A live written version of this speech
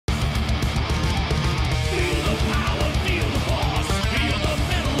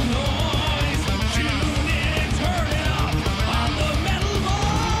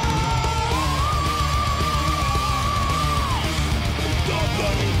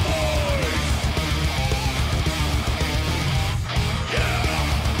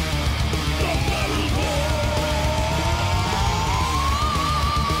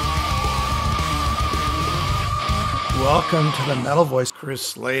Welcome to the Metal Voice. Chris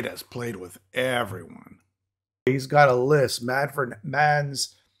Slade has played with everyone. He's got a list. Manfred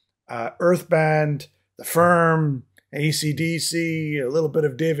Mann's, Earth Band, The Firm, AC/DC, a little bit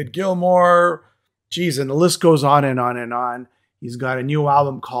of David Gilmour. Geez, and the list goes on and on and on. He's got a new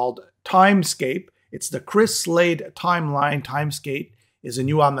album called Timescape. It's the Chris Slade Timeline. Timescape is a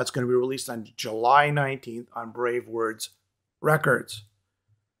new album that's going to be released on July 19th on Brave Words Records.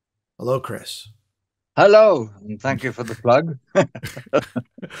 Hello, Chris. Hello, and thank you for the plug.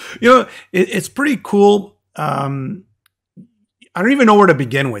 It's pretty cool. I don't even know where to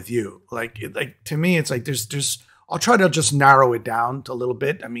begin with you. Like to me, it's like there's. I'll try to just narrow it down to a little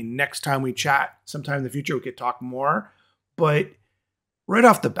bit. I mean, next time we chat, sometime in the future, we could talk more. But right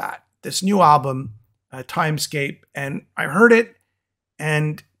off the bat, this new album, Timescape, and I heard it.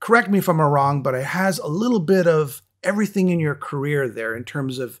 And correct me if I'm wrong, but it has a little bit of everything in your career there in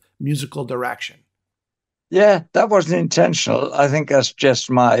terms of musical direction. Yeah, that wasn't intentional. I think that's just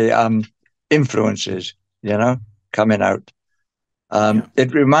my influences, coming out.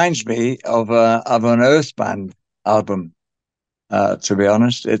 It reminds me of an Earth Band album, to be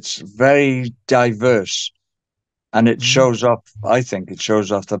honest. It's very diverse, and it shows off, I think it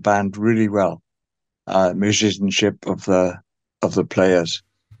shows off the band really well, musicianship of the players.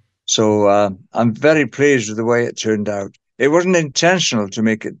 So I'm very pleased with the way it turned out. It wasn't intentional to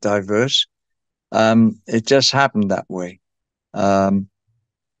make it diverse. It just happened that way.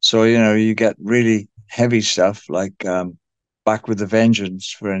 So, you get really heavy stuff like Back with a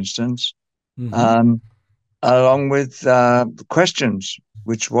Vengeance, for instance, along with Questions,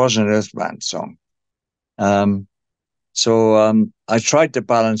 which was an Earth Band song. So I tried to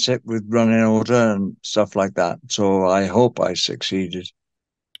balance it with Running Order and stuff like that. So I hope I succeeded.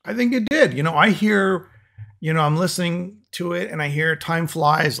 I think it did. I hear, I'm listening to it and I hear Time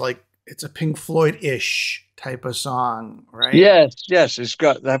Flies like it's a Pink Floyd-ish type of song, right? Yes. It's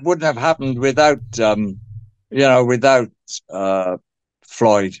got that wouldn't have happened without,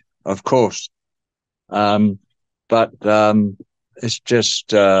 Floyd, of course. But it's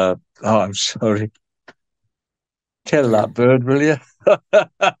just, I'm sorry. Kill that bird, will you?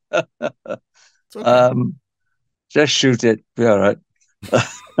 It's okay. Just shoot it. Be all right.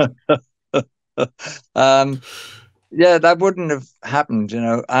 Yeah, that wouldn't have happened,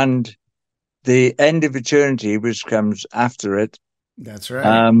 and the End of Eternity, which comes after it, that's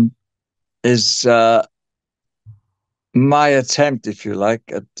right, is my attempt, if you like,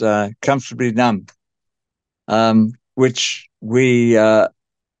 at Comfortably Numb, which we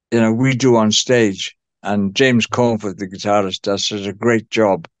do on stage, and James Cornford, the guitarist, does such a great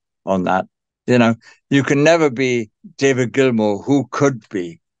job on that. You can never be David Gilmour, who could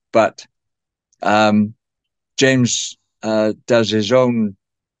be, but James does his own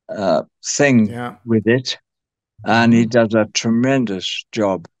thing with it, and he does a tremendous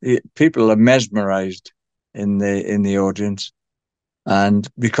job. People are mesmerized in the audience, and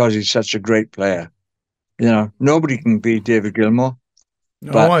because he's such a great player, nobody can be David Gilmour.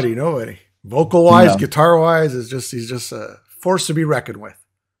 Nobody. Vocal wise, guitar wise, he's just a force to be reckoned with.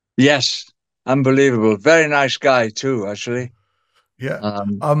 Yes, unbelievable. Very nice guy too, actually. Yeah.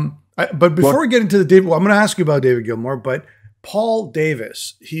 But before we get into the David, I'm going to ask you about David Gilmour, but Paul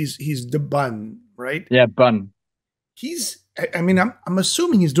Davis, he's the Bun, right? Yeah, Bun. I'm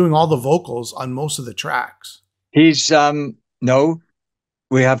assuming he's doing all the vocals on most of the tracks. He's no,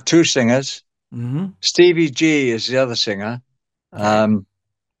 we have two singers. Stevie G is the other singer. Bun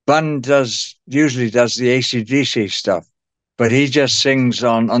usually does the AC/DC stuff, but he just sings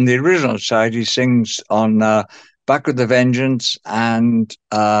on the original side. He sings on Back with the Vengeance and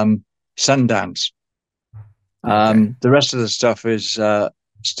Sundance. The rest of the stuff is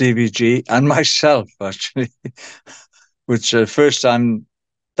Stevie G and myself, actually, which first time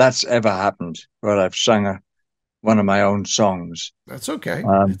that's ever happened where I've sung one of my own songs. That's okay.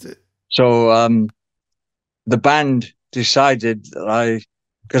 So the band decided that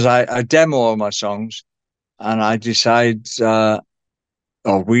because I demo all my songs, and I decide,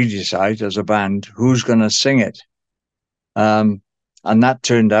 or we decide as a band, who's going to sing it. And that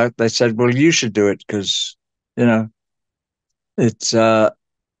turned out, they said, well, you should do it because, it's, you're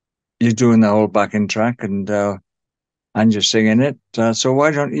doing the whole backing track and you're singing it. So why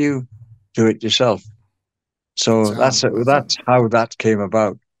don't you do it yourself? So that's how that came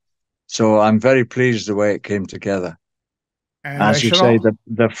about. So I'm very pleased the way it came together. And as you say,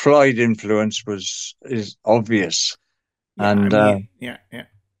 the Floyd influence is obvious. Yeah, and I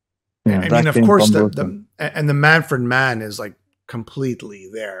mean, of course, the Manfred Mann is like completely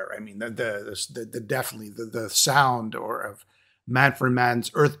there. I mean, the definitely the sound of Manfred Mann's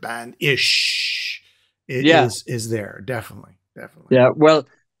Earth Band ish Yeah. is there. Definitely. Definitely. Yeah. Well,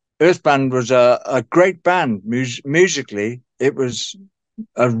 Earth Band was a great band. Musically, it was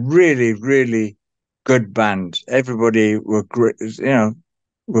a really, really good band. Everybody were great,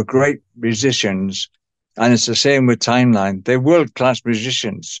 were great musicians. And it's the same with Timeline. They're world-class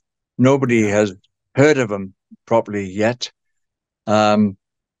musicians. Nobody Yeah. has heard of them properly yet. But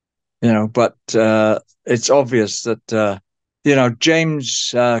it's obvious that,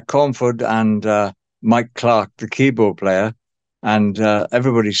 James Cornford and Mike Clark, the keyboard player, and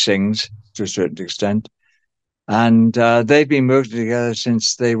everybody sings to a certain extent. And they've been working together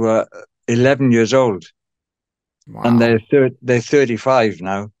since they were 11 years old. And Wow. they're 35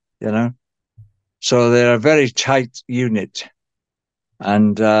 now, you know. So they're a very tight unit.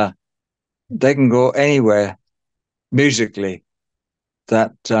 And they can go anywhere musically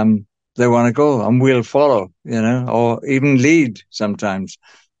that they want to go, and we'll follow, or even lead sometimes,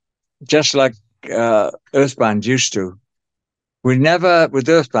 just like Earthband used to. With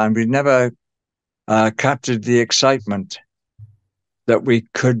Earthband, we never captured the excitement that we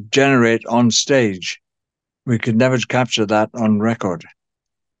could generate on stage. We could never capture that on record.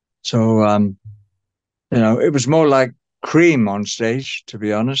 So, it was more like Cream on stage, to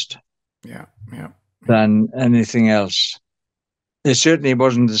be honest, Yeah. Yeah. than anything else. It certainly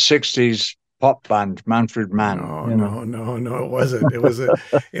wasn't the 60s pop band, Manfred Mann, No, no, no, no, it wasn't. It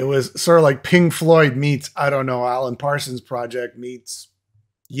was sort of like Pink Floyd meets, I don't know, Alan Parsons Project meets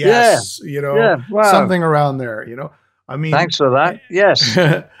Yeah, Yes, yeah, wow. something around there, I mean, Thanks for that. Yes.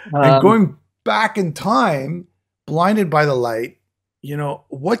 and going back in time, Blinded by the Light,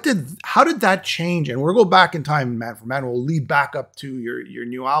 how did that change? And we'll go back in time, Man for Man, we'll lead back up to your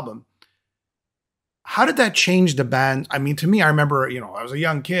new album. How did that change the band? I mean, to me, I remember, I was a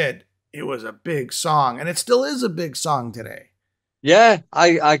young kid. It was a big song, and it still is a big song today. Yeah,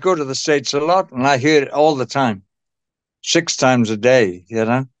 I go to the States a lot, and I hear it all the time, 6 times a day,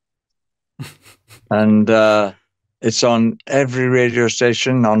 and it's on every radio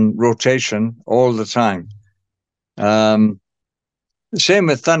station on rotation all the time. Same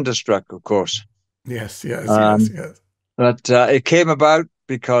with Thunderstruck, of course. Yes, yes, yes, yes. But it came about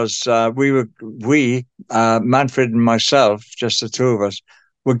because Manfred and myself, just the two of us,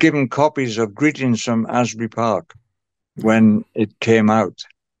 were given copies of Greetings from Asbury Park when it came out.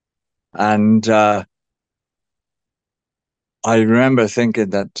 And I remember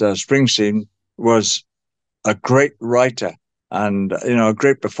thinking that Springsteen was a great writer and, a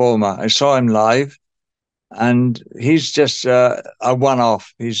great performer. I saw him live, and he's just a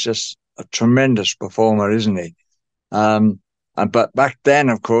one-off. He's just a tremendous performer, isn't he? But back then,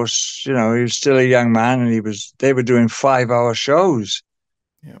 of course, he was still a young man, and they were doing 5-hour shows.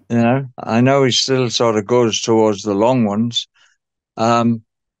 Yeah. I know he still sort of goes towards the long ones. But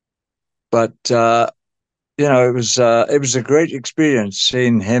it was a great experience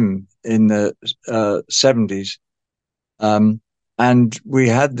seeing him in the 70s. And we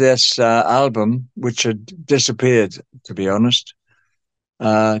had this album, which had disappeared, to be honest.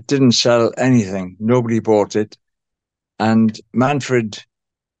 Didn't sell anything. Nobody bought it. And Manfred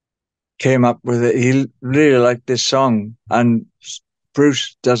came up with it. He really liked this song. And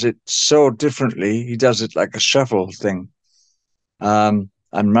Bruce does it so differently. He does it like a shuffle thing. And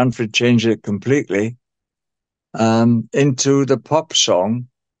Manfred changed it completely into the pop song.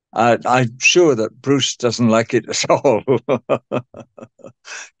 I'm sure that Bruce doesn't like it at all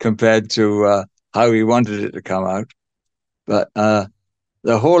compared to how he wanted it to come out. But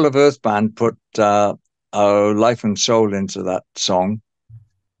the whole of Earth Band put our life and soul into that song.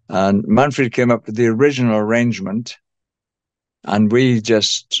 And Manfred came up with the original arrangement, and we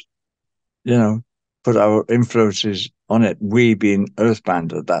just, put our influences on it. We being Earth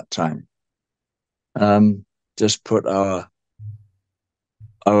Band at that time, just put our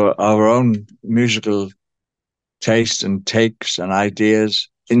own musical taste and takes and ideas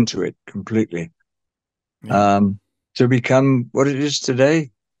into it completely, to become what it is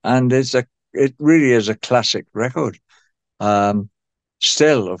today. And it really is a classic record.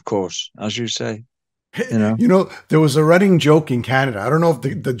 Still, of course, as you say. There was a running joke in Canada. I don't know if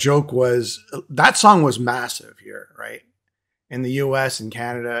the joke was that song was massive here, right? In the US and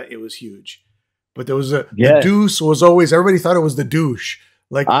Canada, it was huge. But there was the Deuce was always, everybody thought it was the Douche.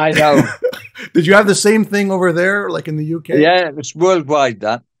 Like, I know. Did you have the same thing over there, like in the UK? Yeah, it's worldwide,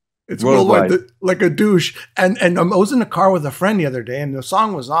 that. It's worldwide like a douche. And I was in a car with a friend the other day, and the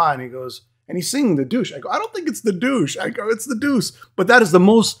song was on. He goes, and he's singing the Douche. I go, I don't think it's the Douche. I go, it's the Deuce. But that is the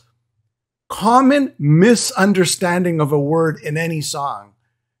most common misunderstanding of a word in any song.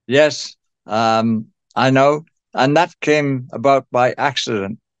 Yes, I know. And that came about by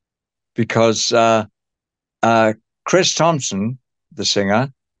accident, because Chris Thompson, the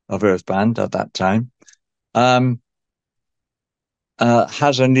singer of Earth Band at that time, has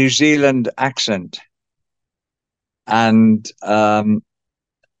a New Zealand accent, and the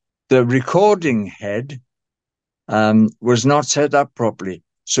recording head was not set up properly,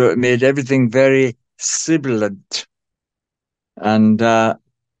 so it made everything very sibilant. And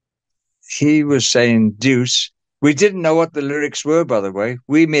he was saying Deuce. We didn't know what the lyrics were, by the way.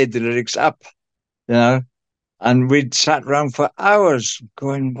 We made the lyrics up, and we'd sat around for hours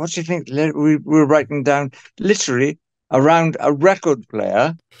going, what do you think? We were writing down literally around a record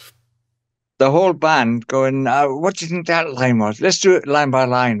player, the whole band going, what do you think that line was? Let's do it line by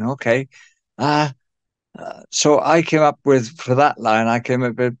line. Okay. So I came up with, for that line, I came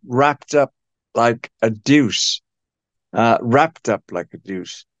up with wrapped up like a deuce, wrapped up like a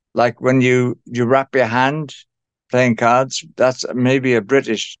deuce. Like when you wrap your hand playing cards, that's maybe a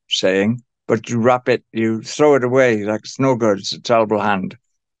British saying, but you wrap it, you throw it away like it's no good, it's a terrible hand.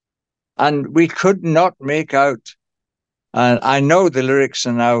 And we could not make out, and I know the lyrics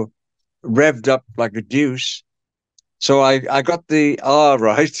are now revved up like a deuce. So I got the R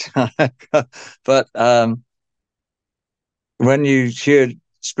right. But when you hear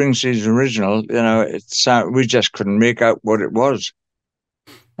Springsteen's original, we just couldn't make out what it was.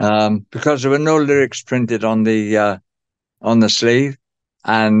 Because there were no lyrics printed on the sleeve.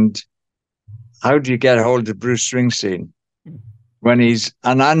 And how do you get a hold of Bruce Springsteen when he's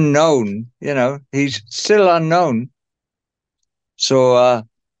an unknown? He's still unknown. So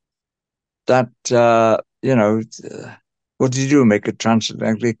what do you do? Make a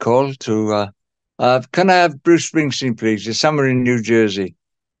transatlantic call to, can I have Bruce Springsteen, please? He's somewhere in New Jersey.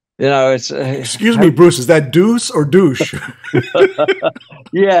 It's... Excuse me, Bruce, is that Deuce or Douche?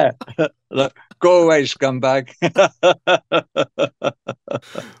 Yeah. Go away, scumbag.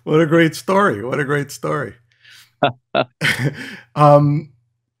 What a great story. What a great story. But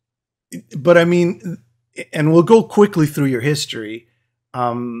I mean, and we'll go quickly through your history.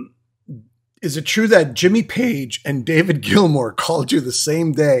 Is it true that Jimmy Page and David Gilmour called you the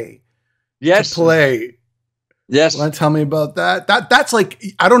same day to play? Yes. Want to tell me about that? That's like,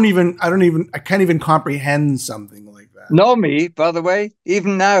 I can't even comprehend something like that. Know me, by the way,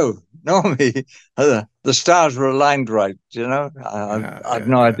 even now, know me. The stars were aligned right, I've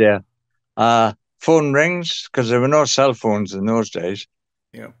no idea. Phone rings, because there were no cell phones in those days.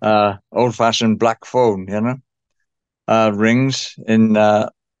 Yeah. Old-fashioned black phone, rings in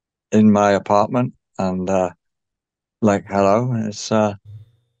my apartment, and hello. It's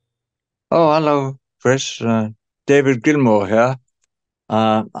hello, Chris. David Gilmour here.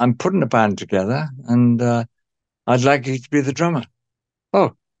 I'm putting a band together, and I'd like you to be the drummer.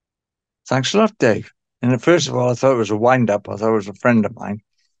 Oh, thanks a lot, Dave. And first of all, I thought it was a wind-up. I thought it was a friend of mine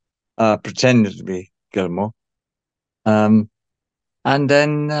pretending to be Gilmour. And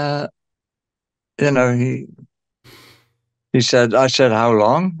then, he said, I said, how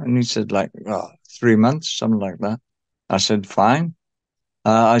long? And he said, 3 months, something like that. I said, fine.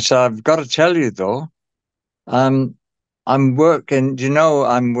 I said, I've got to tell you, though, I'm working,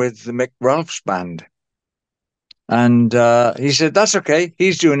 I'm with the Mick Ralph's band. And he said, that's okay.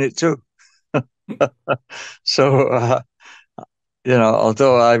 He's doing it too. So,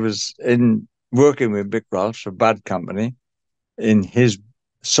 although I was working with Mick Ralph's, a bad company, in his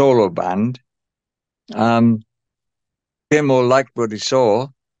solo band, Gilmour liked what he saw,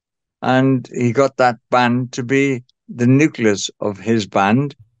 and he got that band to be the nucleus of his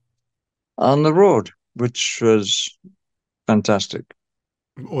band on the road, which was fantastic.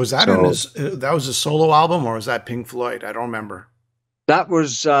 Was that that was a solo album, or was that Pink Floyd? I don't remember. That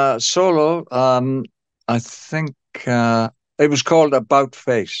was solo. I think it was called About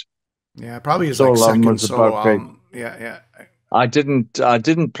Face. Yeah, probably his second solo album. Yeah. I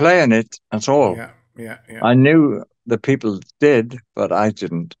didn't play in it at all. Yeah. I knew the people did, but I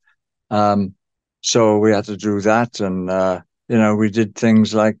didn't. So we had to do that, and we did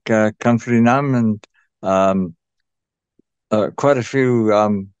things like Country Numb and quite a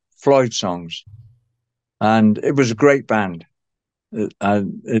few Floyd songs, and it was a great band. We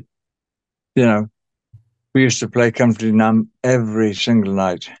used to play Country Numb every single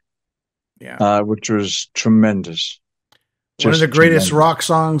night, which was tremendous. One of the greatest rock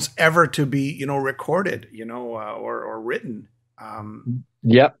songs ever to be, recorded, or written.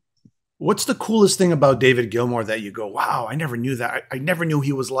 Yep. What's the coolest thing about David Gilmour that you go, wow, I never knew that. I never knew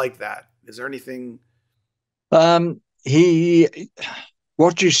he was like that. Is there anything? What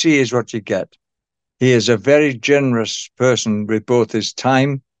you see is what you get. He is a very generous person with both his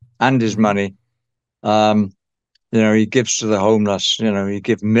time and his money. He gives to the homeless. He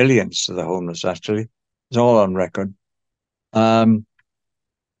gives millions to the homeless, actually. It's all on record. And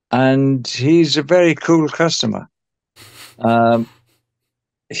he's a very cool customer.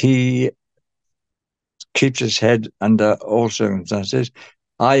 He keeps his head under all circumstances.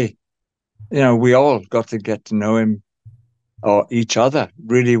 We all got to get to know him or each other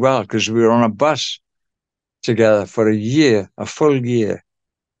really well because we were on a bus together for a full year.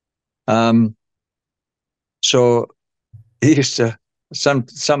 So he used to,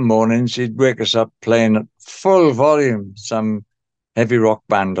 some mornings he'd wake us up playing at full volume, some heavy rock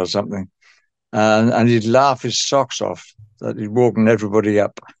band or something. And he'd laugh his socks off that he'd woken everybody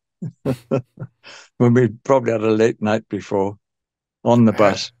up when we probably had a late night before on the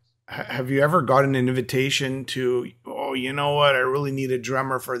bus. Have you ever gotten an invitation to, oh, you know what, I really need a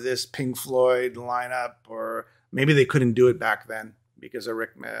drummer for this Pink Floyd lineup? Or maybe they couldn't do it back then because of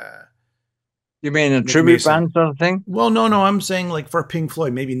Rick. You mean a tribute band sort of thing? Well, no, I'm saying like for Pink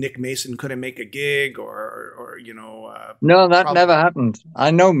Floyd, maybe Nick Mason couldn't make a gig or No, that never happened. I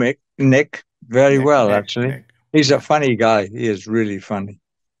know Nick very well, actually. He's a funny guy. He is really funny.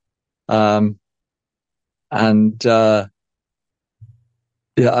 I've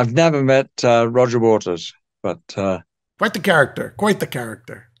never met Roger Waters, but quite the character.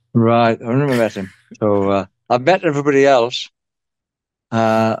 Right, I've never met him. So I've met everybody else,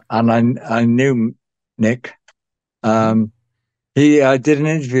 and I knew Nick. I did an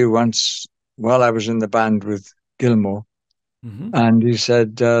interview once while I was in the band with Gilmour, and he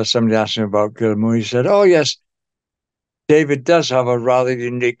said somebody asked him about Gilmour. He said, "Oh yes, David does have a rather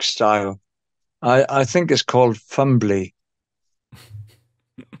unique style. I think it's called fumbly."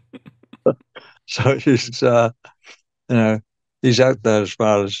 So he's, he's out there as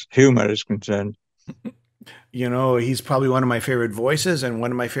far as humor is concerned. He's probably one of my favorite voices and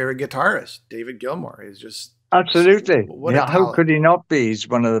one of my favorite guitarists. David Gilmour is just absolutely. How could he not be? He's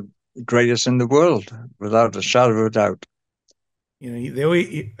one of the greatest in the world, without a shadow of a doubt.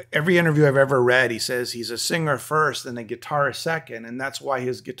 Every interview I've ever read, he says he's a singer first and a guitarist second, and that's why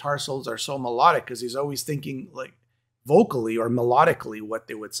his guitar solos are so melodic, because he's always thinking like vocally or melodically what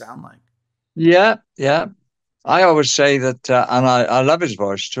they would sound like. Yeah. I always say that, and I love his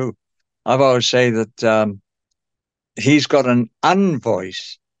voice too. I've always say that he's got an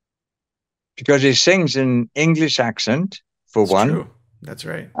un-voice because he sings in English accent, for one. True. That's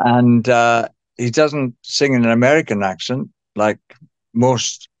right. And he doesn't sing in an American accent like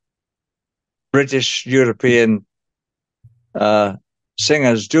most British European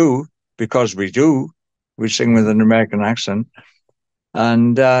singers do, because we do. We sing with an American accent.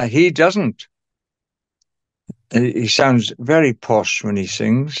 And he doesn't. He sounds very posh when he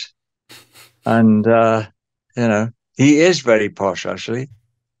sings. And, he is very posh, actually.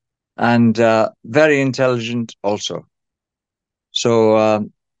 And very intelligent also. So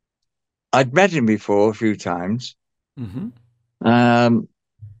I'd met him before a few times.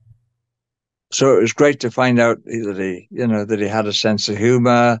 So it was great to find out that he had a sense of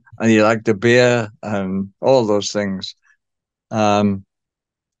humor and he liked the beer and all those things. And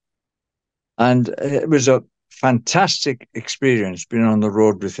it was a fantastic experience being on the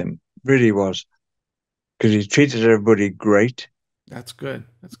road with him. Really was, because he treated everybody great. That's good.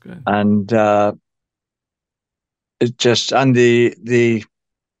 And the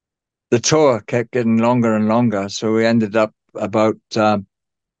tour kept getting longer and longer, so we ended up about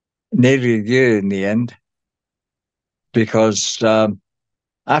nearly a year in the end, because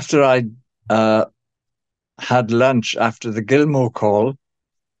after I had lunch after the Gilmour call,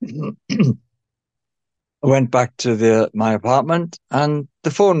 I went back to my apartment and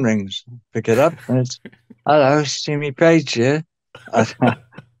the phone rings. Pick it up and it's, "Hello, it's Jimmy Page here." I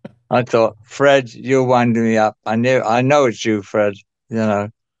thought, "Fred, you're winding me up. I know it's you, Fred.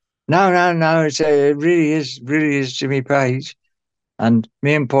 No. It really is Jimmy Page, and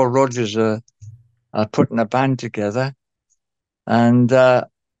me and Paul Rodgers are putting a band together, and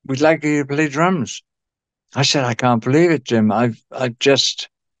we'd like you to play drums." I said, "I can't believe it, Jim. I've just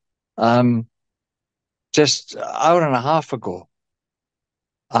an hour and a half ago,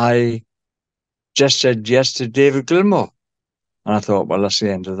 I just said yes to David Gilmour." And I thought, well, that's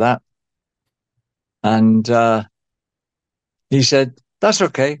the end of that. And he said, "That's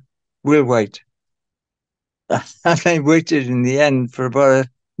okay. We'll wait." And I waited in the end for about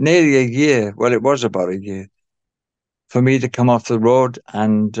nearly a year. Well, it was about a year for me to come off the road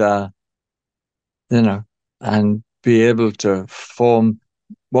and, and be able to form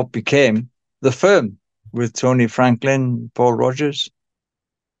what became the Firm with Tony Franklin, Paul Rodgers.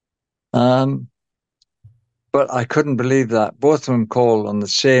 But I couldn't believe that. Both of them called on the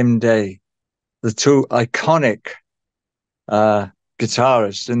same day. The two iconic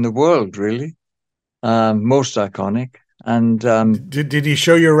guitarists in the world, really. most iconic. And Did he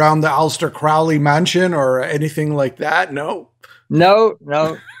show you around the Ulster Crowley mansion or anything like that? No. no,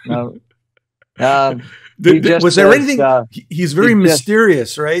 no, no. He just Was there says, anything? He's very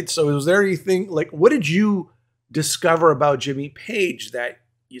mysterious, right? So was there anything like, what did you discover about Jimmy Page that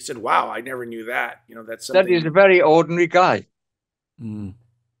you said, wow, I never knew that? You know, that's something. That he's a very ordinary guy and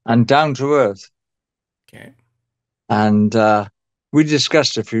down to earth. Okay. And we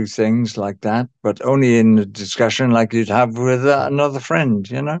discussed a few things like that, but only in a discussion like you'd have with another friend,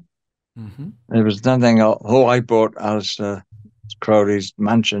 you know? There was nothing, oh, I bought Alistair Crowley's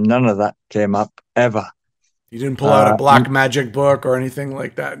mansion. None of that came up ever. You didn't pull out a black magic book or anything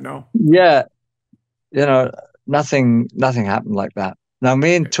like that, no? Yeah. You know, nothing happened like that. Now,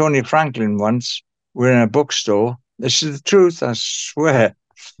 me and Tony Franklin once were in a bookstore. This is the truth, I swear.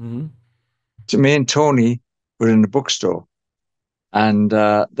 So me and Tony were in a bookstore. And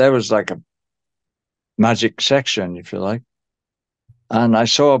there was like a magic section, if you like. And I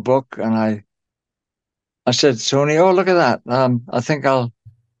saw a book and I said to Tony, oh, look at that. I think I'll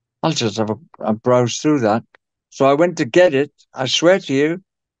just have a browse through that. So I went to get it, I swear to you,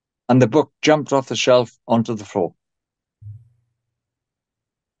 and the book jumped off the shelf onto the floor.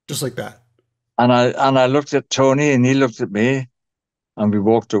 Just like that. And I looked at Tony and he looked at me and we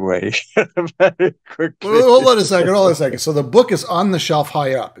walked away very quickly. Well, hold on a second. So the book is on the shelf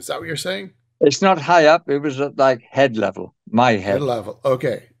high up. Is that what you're saying? It's not high up. It was at like head level, my head. Head level.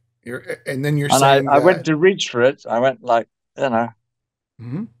 Okay. And then you're and saying I went to reach for it. I went like, you know,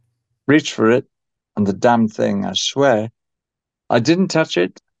 reach for it. And the damn thing, I swear, I didn't touch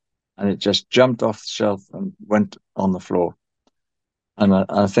it. And it just jumped off the shelf and went on the floor. And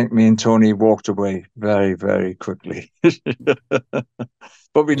I think me and Tony walked away very, very quickly.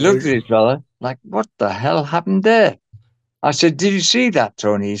 But we looked at each other like, what the hell happened there? I said, did you see that,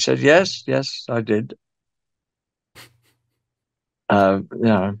 Tony? He said, yes, I did. You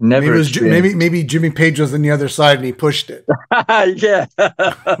know, never. Maybe Jimmy Page was on the other side and he pushed it. Yeah.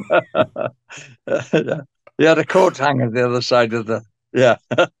 He had a coat hanger the other side of the. Yeah.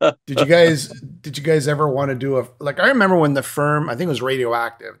 Did you guys ever want to do I remember when the Firm, I think it was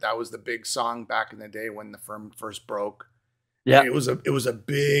Radioactive. That was the big song back in the day when the Firm first broke. Yeah. And it was a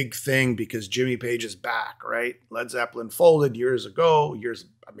big thing because Jimmy Page is back, right? Led Zeppelin folded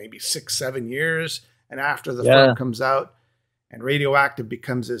maybe 6-7 years. And after the Firm comes out and Radioactive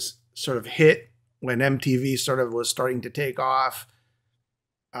becomes this sort of hit when MTV sort of was starting to take off.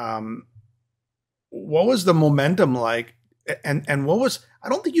 What was the momentum like? And I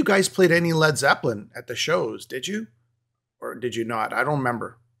don't think you guys played any Led Zeppelin at the shows, did you? Or did you not? I don't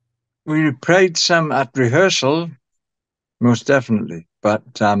remember. We played some at rehearsal, most definitely, but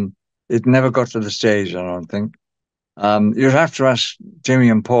it never got to the stage, I don't think. You'd have to ask Jimmy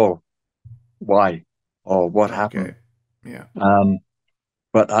and Paul why or what happened. Yeah.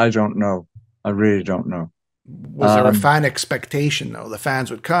 But I don't know. I really don't know. Was there a fan expectation though? The fans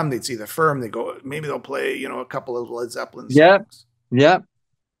would come, they'd see the Firm, they go, maybe they'll play, a couple of Led Zeppelin songs. Yeah.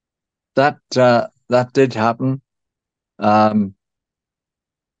 That did happen. And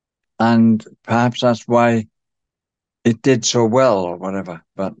perhaps that's why it did so well or whatever.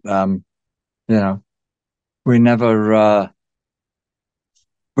 But we never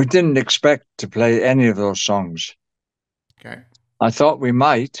we didn't expect to play any of those songs. Okay. I thought we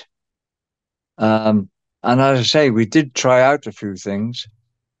might. And as I say, we did try out a few things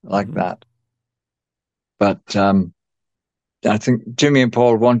like that. But I think Jimmy and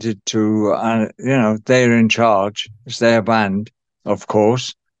Paul wanted to, they're in charge. It's their band, of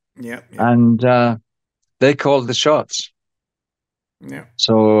course. Yeah. And they called the shots. Yeah.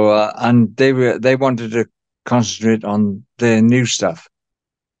 So, and they wanted to concentrate on their new stuff.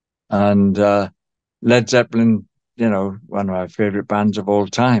 And Led Zeppelin, one of my favorite bands of all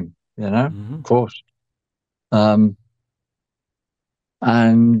time, of course. And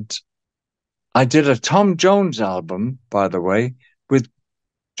I did a Tom Jones album, by the way, with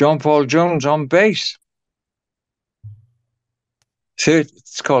John Paul Jones on bass.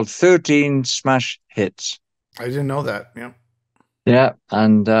 It's called 13 Smash Hits. I didn't know that. Yeah. Yeah.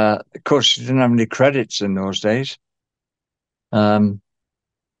 And of course, you didn't have any credits in those days. And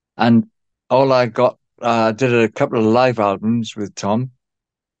all I got, I did a couple of live albums with Tom.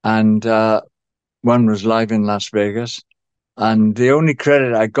 And one was live in Las Vegas. And the only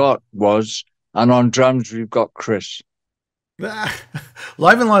credit I got was, and on drums, we've got Chris.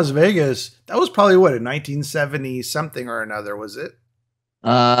 Live in Las Vegas, that was probably what, in 1970 something or another, was it?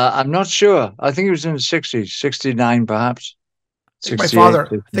 I'm not sure. I think it was in the 60s, 69 perhaps. I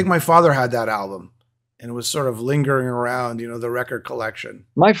think my father had that album. and it was sort of lingering around, the record collection.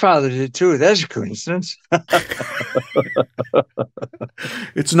 My father did too. There's a coincidence.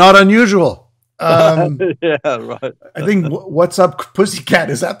 It's not unusual. Yeah, right. I think "What's Up, Pussycat"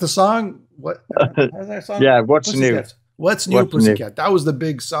 is that the song? What is that song? Yeah, What's Pussycat. New? What's New, Pussycat? That was the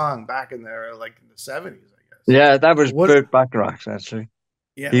big song back in the like in the 70s, I guess. Yeah, that was Burt Bacharach, actually.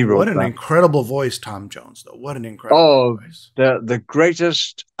 Yeah, he wrote what an that. Incredible voice, Tom Jones, though. What an incredible voice. The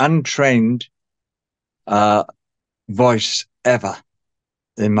greatest untrained voice ever,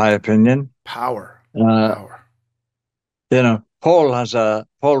 in my opinion. Power.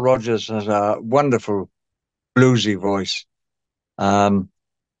 Paul Rodgers has a wonderful bluesy voice.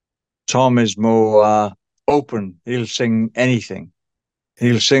 Tom is more open. He'll sing anything.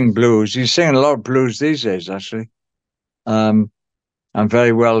 He'll sing blues. He's singing a lot of blues these days, actually. And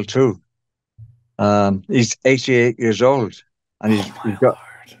very well too. He's 88 years old, and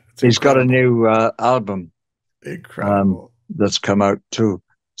he's got a new album. Incredible. That's come out too.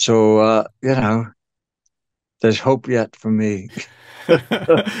 So there's hope yet for me.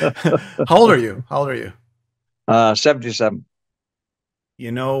 How old are you? 77.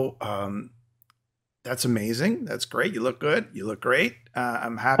 That's amazing. That's great. You look good. You look great.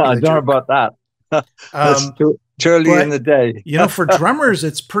 I'm happy. I don't know about that. That's too early in the day. For drummers,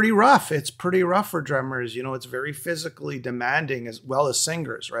 it's pretty rough. It's pretty rough for drummers. It's very physically demanding as well as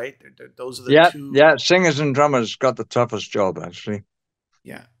singers, right? Those are the two. Yeah, singers and drummers got the toughest job, actually.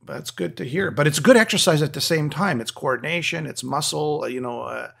 Yeah, but it's good to hear. But it's good exercise at the same time. It's coordination. It's muscle.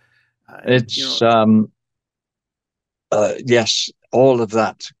 Yes, all of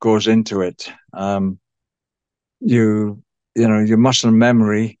that goes into it. Your muscle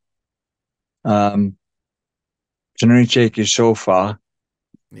memory can only take you so far.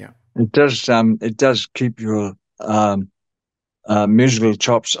 Yeah, it does keep your musical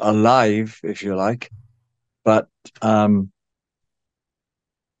chops alive, if you like. But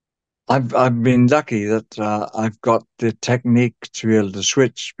I've been lucky that I've got the technique to be able to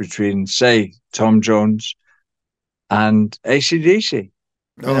switch between, say, Tom Jones and AC/DC.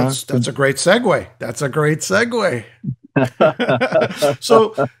 No, that's a great segue. That's a great segue.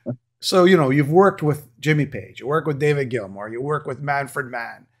 So you've worked with Jimmy Page, you work with David Gilmour, you work with Manfred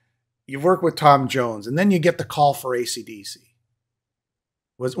Mann, you've worked with Tom Jones, and then you get the call for AC/DC.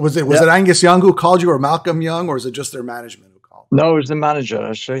 Was it Angus Young who called you, or Malcolm Young, or is it just their management who called? No, it was the manager,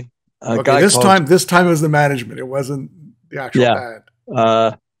 actually. This time it was the management. It wasn't the actual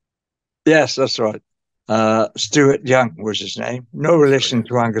band. Yes, that's right. Stuart Young was his name. No relation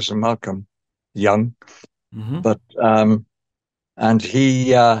to Angus and Malcolm Young, but and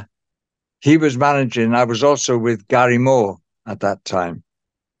he was managing. I was also with Gary Moore at that time.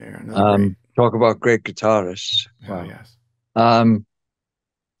 Talk about great guitarists. Wow. Yes.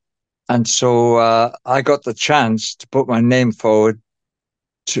 And so I got the chance to put my name forward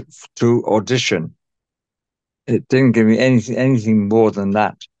to audition. It didn't give me anything more than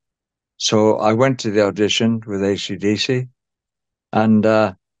that. So I went to the audition with AC/DC, and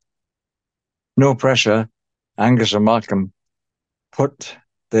no pressure. Angus and Malcolm put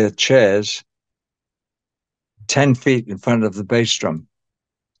their chairs 10 feet in front of the bass drum.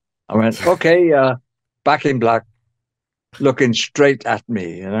 I went, okay, back in black, looking straight at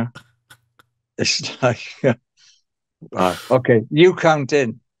me, It's like, okay, you count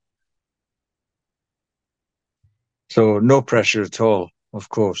in. So no pressure at all, of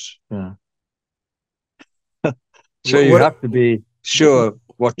course. Yeah. So you have to be sure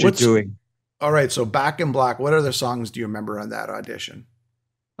what you're doing. All right. So Back in Black, what other songs do you remember on that audition?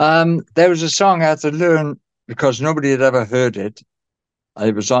 There was a song I had to learn because nobody had ever heard it.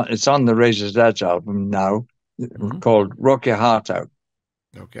 It's on the Razor's Edge album now, called Rock Your Heart Out.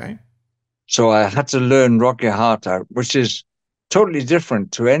 Okay. So I had to learn Rock Your Heart Out, which is totally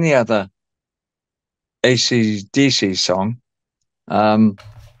different to any other AC/DC song.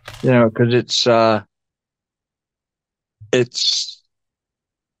 Because it's a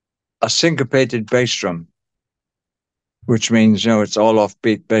syncopated bass drum, which means, it's all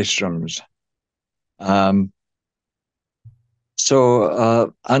offbeat bass drums.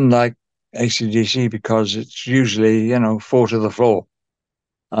 So unlike AC/DC, because it's usually, 4 to the floor,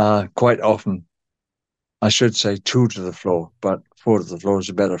 quite often. I should say 2 to the floor, but 4 to the floor is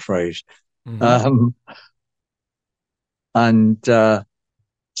a better phrase.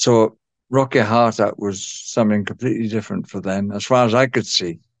 So Rock Your Heart Out was something completely different for them, as far as I could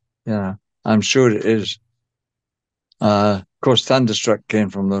see. I'm sure it is. Of course, Thunderstruck came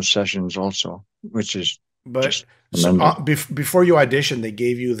from those sessions also, which is. But before you auditioned, they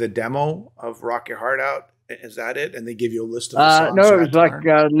gave you the demo of Rock Your Heart Out, Is that it? And they give you a list of the songs No, you it had was to like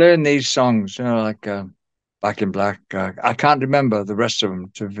learn? learn these songs, like Back in Black. I can't remember the rest of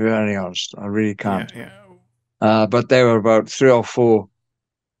them, to be very honest. I really Yeah, can't. yeah. But they were about 3 or 4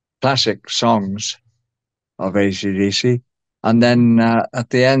 classic songs of AC/DC. And Mm-hmm. then at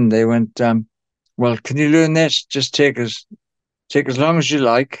the end, they went, well, can you learn this? Just take as long as you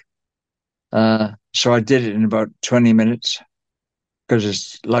like. So I did it in about 20 minutes because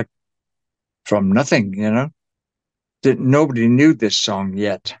it's like from nothing, Nobody knew this song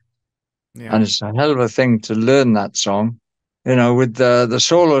yet. Yeah. And it's a hell of a thing to learn that song, with the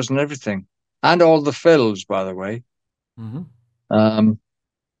solos and everything, and all the fills, by the way. Mm-hmm. Um,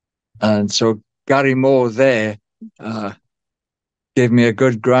 and so Gary Moore there gave me a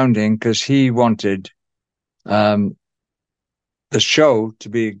good grounding because he wanted um, the show to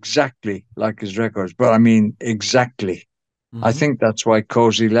be exactly like his records, but I mean exactly. I Mm-hmm. think that's why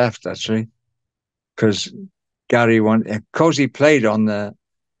Cozy left, actually, because Cozy played on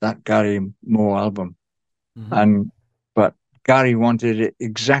that Gary Moore album, Mm-hmm. and but Gary wanted it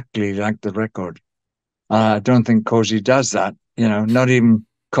exactly like the record. I don't think Cozy does that, not even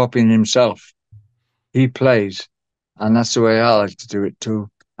copying himself. He plays, and that's the way I like to do it too,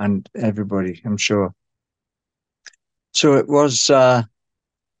 and everybody, I'm sure. So it was a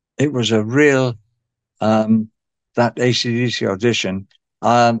real that AC/DC audition.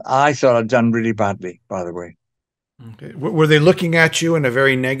 I thought I'd done really badly, by the way. Okay. Were they looking at you in a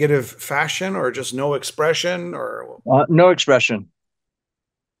very negative fashion, or just no expression, or No expression.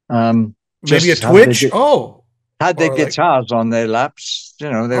 maybe a Just twitch? Oh, had their or like, guitars on their laps. They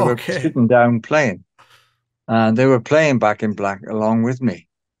were okay, sitting down playing, and they were playing Back in Black along with me.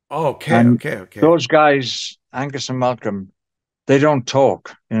 okay, And okay, okay. those guys, Angus and Malcolm, they don't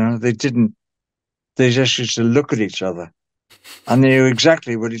talk. They didn't. They just used to look at each other, and they knew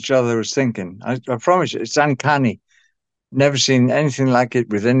exactly what each other was thinking. I promise you, it's uncanny. Never seen anything like it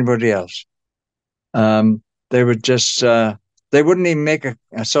with anybody else. They would just, they wouldn't even make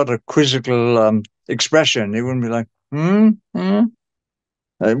a sort of quizzical expression. They wouldn't be like, hmm.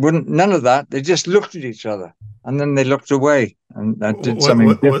 They wouldn't, none of that. They just looked at each other and then they looked away and did something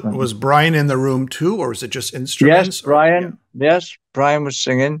different. Was Brian in the room too, or was it just Yes, instruments? Or yeah. Brian. Yes, Brian was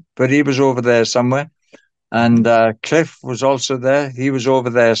singing, but he was over there somewhere. Mm-hmm. And Cliff was also there. He was over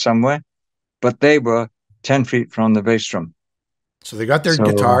there somewhere, but they were 10 feet from the bass drum. So they got their So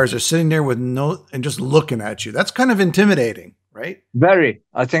guitars. They're sitting there with no and just looking at you. That's kind of intimidating, right? very,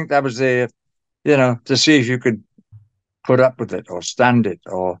 I think that was to see if you could put up with it or stand it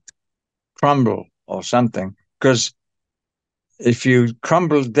or crumble or something. Because if you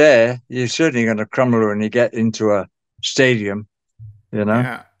crumbled there, you're certainly going to crumble when you get into a stadium, you know.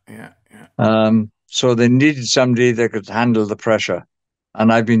 Yeah, yeah, yeah. So they needed somebody that could handle the pressure,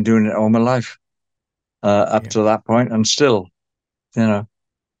 and I've been doing it all my life up Yeah. to that point, and still, you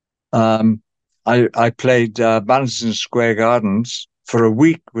know. I played Madison Square Gardens for a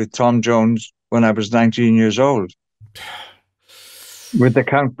week with Tom Jones when I was 19 years old with the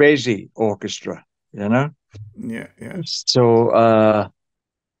Count Basie Orchestra, you know. Yeah, yeah. So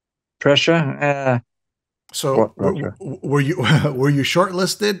pressure, So what pressure? were you were you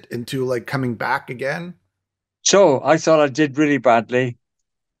shortlisted into like coming back again? So I thought I did really badly.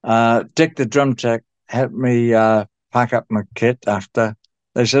 Dick, the drum tech, helped me pack up my kit after.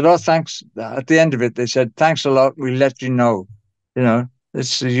 They said, "Oh, thanks." At the end of it, they said, "Thanks a lot. We'll let you know." You know,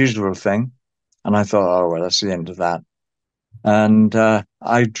 it's the usual thing. And I thought, "Oh well, that's the end of that." And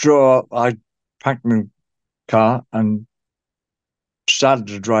I packed my car and started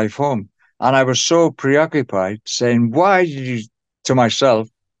to drive home. And I was so preoccupied saying, "Why did you," to myself,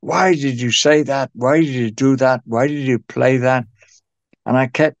 "why did you say that? Why did you do that? Why did you play that?" And I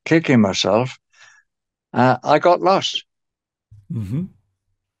kept kicking myself. I got lost. Mm-hmm.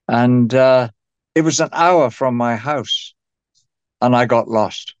 And it was an hour from my house, and I got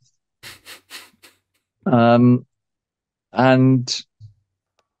lost. Um, and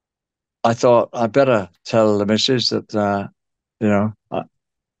I thought I better tell the missus that you know I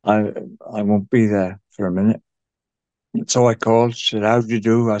I won't be there for a minute. So I called. She said, "How did you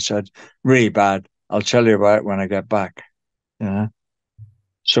do?" I said, "Really bad. I'll tell you about it when I get back." Yeah.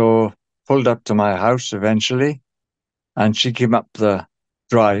 So pulled up to my house eventually, and she came up the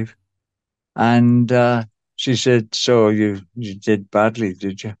drive, and she said, "So you did badly,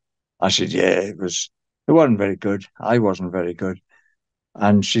 did you?" I said, "Yeah, it wasn't very good. I wasn't very good."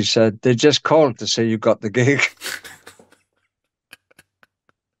 And she said, "They just called to say you got the gig."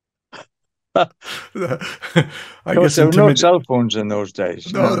 I Of course, guess there were no intimidate. cell phones in those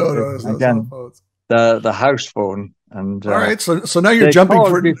days. No, no, no. There's no cell Again, phones. the house phone And all right, so now you're jumping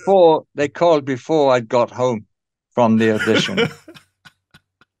for they called before I got home from the audition.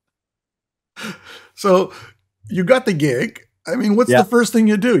 So you got the gig. I mean, what's the first thing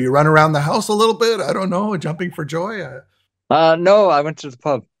you do? You run around the house a little bit? I don't know, jumping for joy? No, I went to the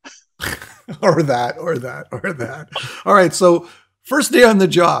pub. or that. All right, so first day on the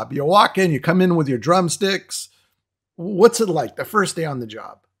job, you walk in, you come in with your drumsticks. What's it like the first day on the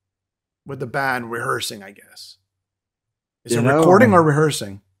job with the band rehearsing, I guess? Is it recording or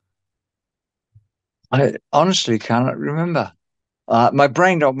rehearsing? I honestly cannot remember. My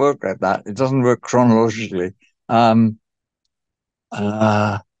brain don't work like that. It doesn't work chronologically. What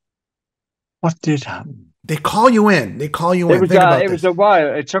did happen? They call you in. Think about it this. was a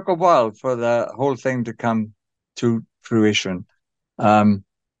while. It took a while for the whole thing to come to fruition. And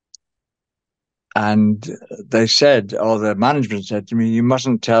they said, or the management said to me, you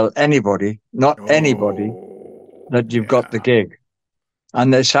mustn't tell anybody, anybody, that you've got the gig.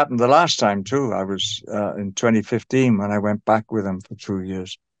 And this happened the last time too. I was in 2015 when I went back with them for 2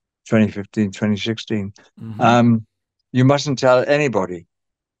 years, 2015, 2016. Mm-hmm. You mustn't tell anybody.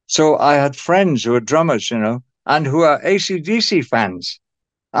 So I had friends who were drummers, and who are AC/DC fans,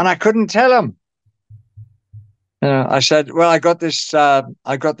 and I couldn't tell them. I said, well, I got this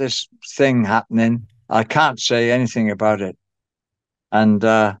thing happening. I can't say anything about it. And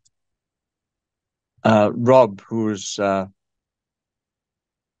Rob, who was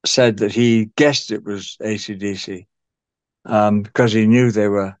said that he guessed it was AC/DC because he knew they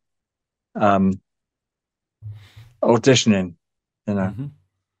were auditioning, Mm-hmm.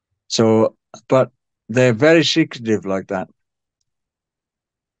 So, but they're very secretive like that.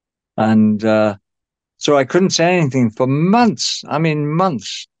 And so I couldn't say anything for months. I mean,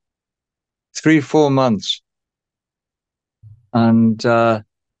 months, 3-4 months. And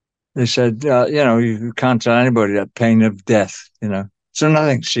they said, you can't tell anybody that pain of death, So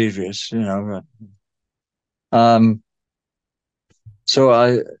nothing serious, So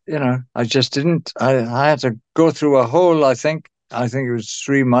I just didn't. I had to go through a whole. I think it was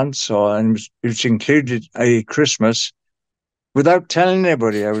 3 months, which included a Christmas, without telling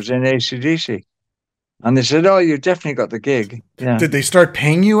anybody I was in AC/DC. And they said, "Oh, you definitely got the gig." Yeah. Did they start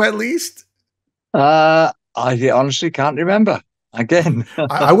paying you at least? I honestly can't remember. Again,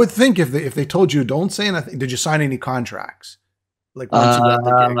 I would think if they told you don't say anything. Did you sign any contracts? Like once you got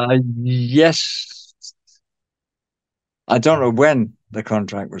the gig? Yes. I don't know when the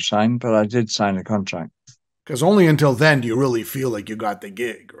contract was signed, but I did sign a contract. Because only until then do you really feel like you got the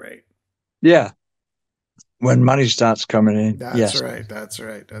gig, right? Yeah. When money starts coming in. That's right.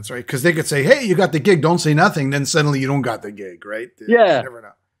 Because they could say, hey, you got the gig, don't say nothing. Then suddenly you don't got the gig, right? Yeah. You never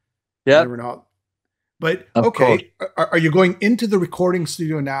know. Yeah. You never know. But, okay, are you going into the recording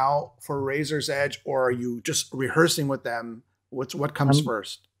studio now for Razor's Edge, or are you just rehearsing with them? What comes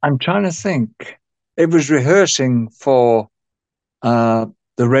first? I'm trying to think. It was rehearsing for the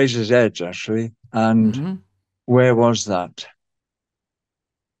Razor's Edge, actually. And where was that?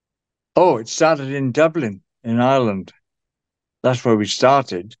 Oh, it started in Dublin, in Ireland. That's where we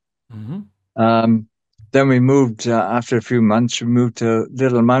started. Mm-hmm. Then we moved, after a few months, we moved to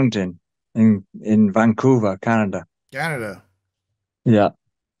Little Mountain in Vancouver, Canada. Yeah.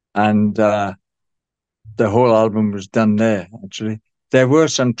 And the whole album was done there, actually. There were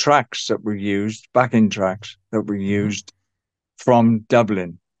some tracks that were used, backing tracks that were used from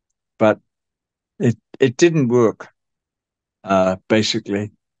Dublin, but it didn't work,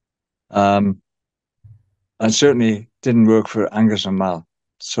 basically. And certainly didn't work for Angus and Mal.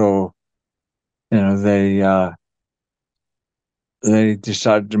 So, they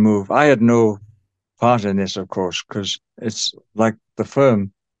decided to move. I had no part in this, of course, because it's like the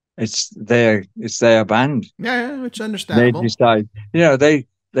firm. It's their band. Yeah, it's understandable. They decide,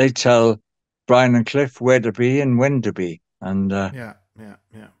 they tell Brian and Cliff where to be and when to be. And yeah.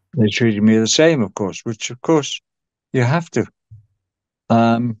 They treated me the same, of course, which of course you have to.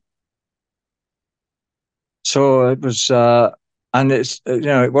 So it was, and it's,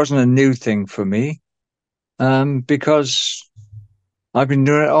 it wasn't a new thing for me, because I've been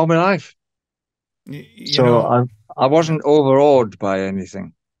doing it all my life. I wasn't overawed by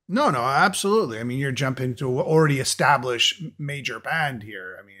anything. No, absolutely. I mean, you're jumping to an already established major band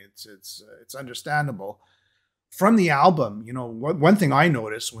here. I mean, it's understandable. From the album, one thing I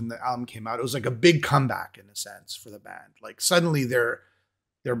noticed when the album came out, it was like a big comeback in a sense for the band. Like suddenly they're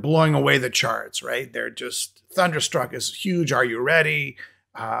blowing away the charts, right? They're just Thunderstruck is huge. Are you ready?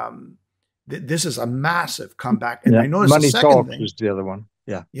 This is a massive comeback. And I noticed Money the second Talks thing was the other one.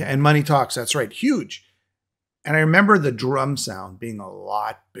 Yeah. Yeah. And Money Talks. That's right. Huge. And I remember the drum sound being a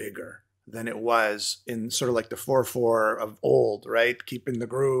lot bigger than it was in sort of like the 4/4 of old, right? Keeping the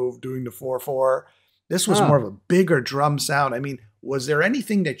groove, doing the 4/4. This was more of a bigger drum sound. I mean, was there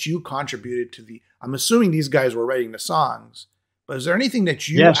anything that you contributed to the? I'm assuming these guys were writing the songs, but is there anything that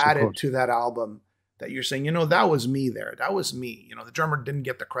you added to that album that you're saying, that was me there? That was me. The drummer didn't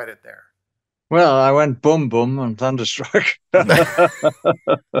get the credit there. Well, I went boom boom on Thunderstruck. But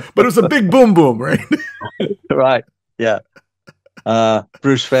it was a big boom boom, right? Right, yeah.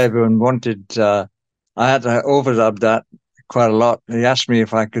 Bruce Fairbairn wanted, I had to overdub that quite a lot. He asked me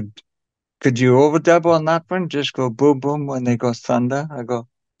if I could you overdub on that one? Just go boom boom when they go thunder? I go,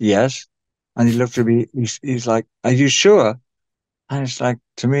 yes. And he looked at me, he's like, are you sure? And it's like,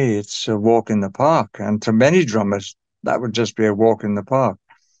 to me, it's a walk in the park. And to many drummers, that would just be a walk in the park.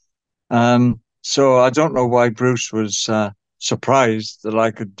 So I don't know why Bruce was surprised that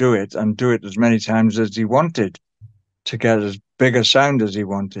I could do it and do it as many times as he wanted to get as big a sound as he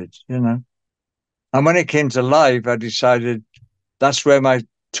wanted, And when it came to live, I decided that's where my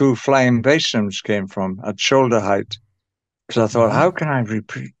 2 flying bass drums came from at shoulder height. Because I thought, how can I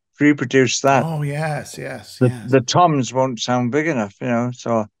reproduce that? Oh, yes. The toms won't sound big enough,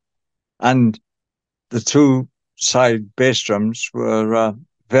 So, and the 2 side bass drums were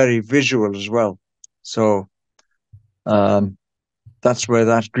very visual as well. So that's where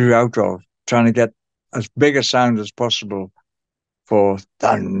that grew out of, trying to get as big a sound as possible for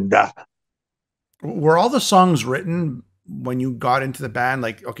thunder. Were all the songs written when you got into the band?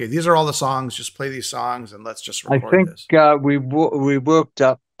 Like, okay, these are all the songs, just play these songs and let's just record this. I think we worked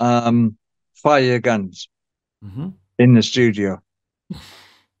up Fire Your Guns in the studio.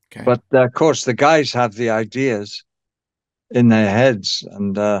 Okay. But of course, the guys have the ideas in their heads.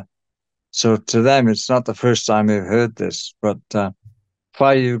 And so to them, it's not the first time they've heard this. But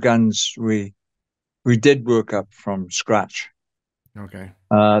Fire Your Guns, we did work up from scratch. Okay.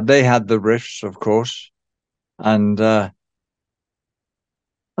 They had the riffs, of course, and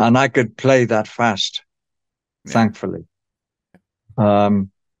I could play that fast, thankfully.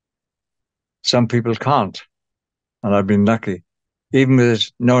 Some people can't, and I've been lucky. Even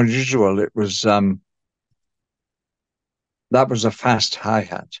with No Unusual, it was that was a fast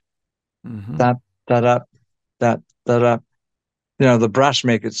hi-hat. That up. The brass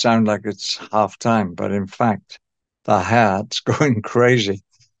make it sound like it's half time, but in fact, the hi-hat's going crazy.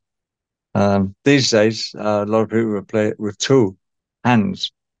 These days, a lot of people will play it with 2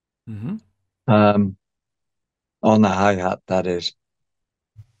 hands on the hi-hat, that is.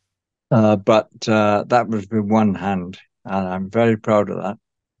 But that was with 1 hand, and I'm very proud of that.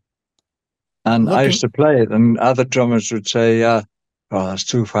 And I used to play it, and other drummers would say, oh, that's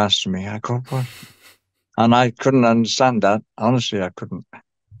too fast for me. I go, what? And I couldn't understand that. Honestly, I couldn't.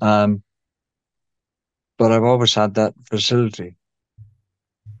 But I've always had that facility.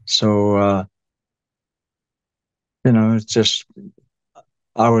 So, it's just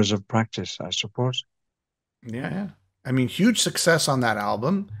hours of practice, I suppose. Yeah. I mean, huge success on that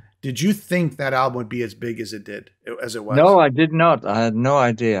album. Did you think that album would be as big as it did, as it was? No, I did not. I had no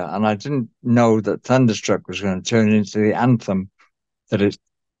idea. And I didn't know that Thunderstruck was going to turn into the anthem that it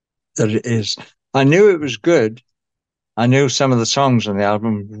is. I knew it was good. I knew some of the songs on the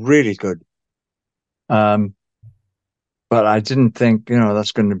album really good. But I didn't think,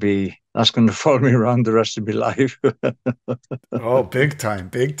 that's going to follow me around the rest of my life. Oh, big time.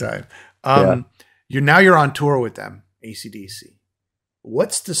 You're on tour with them, AC/DC.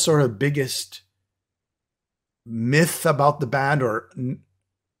 What's the sort of biggest myth about the band, or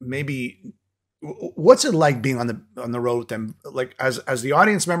maybe what's it like being on the road with them? Like as the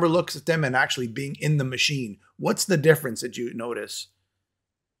audience member looks at them and actually being in the machine, what's the difference that you notice?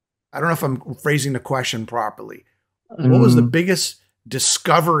 I don't know if I'm phrasing the question properly. What was the biggest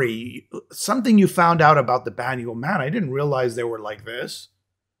discovery? Something you found out about the band? You go, man, I didn't realize they were like this.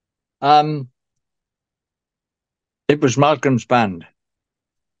 It was Malcolm's band.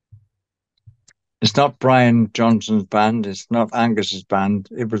 It's not Brian Johnson's band. It's not Angus's band.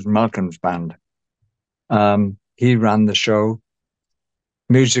 It was Malcolm's band. He ran the show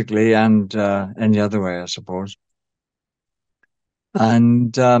musically and any other way, I suppose.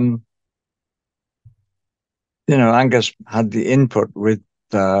 And, Angus had the input with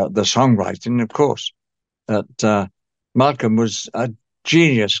the songwriting, of course. That Malcolm was a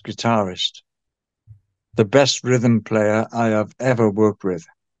genius guitarist, the best rhythm player I have ever worked with.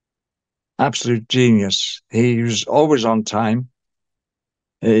 Absolute genius. He was always on time.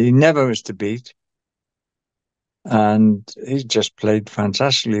 He never missed a beat. And he just played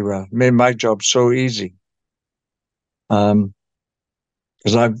fantastically well. Made my job so easy. Because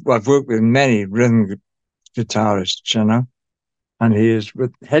I've worked with many rhythm guitarists, and he is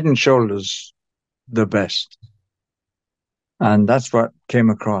with head and shoulders the best. And that's what came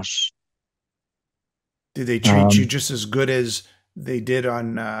across. Did they treat you just as good as they did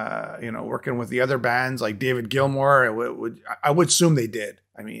on, working with the other bands like David Gilmour? I would assume they did.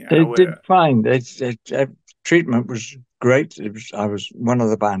 I mean, They did fine. Treatment was great. I was one of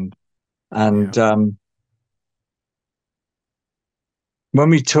the band. And when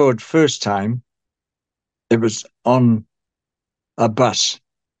we toured first time, it was on a bus.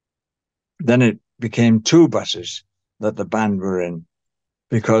 Then it became 2 buses that the band were in,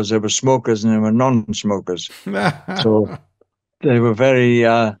 because there were smokers and there were non-smokers. So they were very,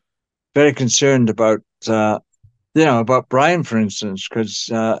 very concerned about, about Brian, for instance, because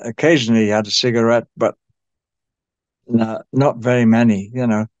occasionally he had a cigarette, but not very many,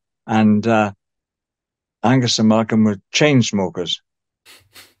 And Angus and Malcolm were chain smokers.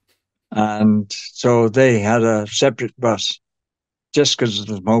 And so they had a separate bus just because of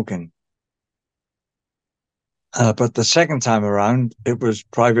the smoking. But the second time around, it was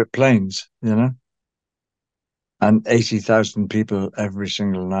private planes, and 80,000 people every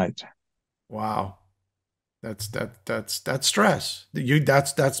single night. Wow. That's stress.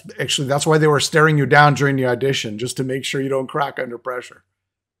 That's why they were staring you down during the audition, just to make sure you don't crack under pressure.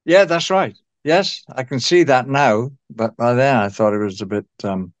 Yeah, that's right. Yes, I can see that now, but by then I thought it was a bit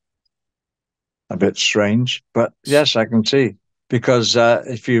strange. But yes, I can see, because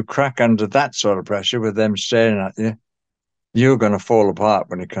if you crack under that sort of pressure with them staring at you, you're going to fall apart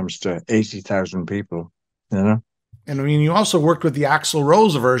when it comes to 80,000 people, And I mean, you also worked with the Axl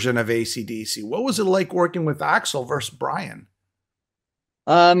Rose version of AC/DC. What was it like working with Axl versus Brian?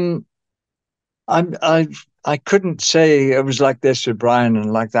 I couldn't say it was like this with Brian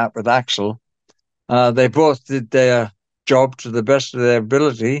and like that with Axl. They both did their job to the best of their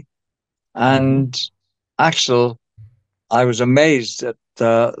ability. And Axl, I was amazed at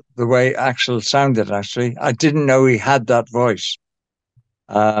the way Axl sounded, actually. I didn't know he had that voice.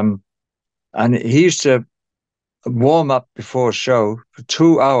 And he used to warm up before a show for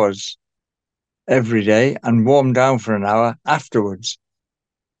 2 hours every day and warm down for an hour afterwards.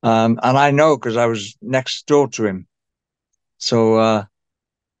 And I know because I was next door to him. So,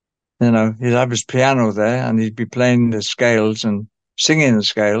 he'd have his piano there and he'd be playing the scales and singing the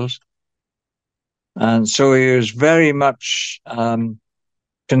scales. And so he was very much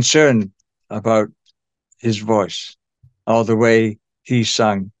concerned about his voice or the way he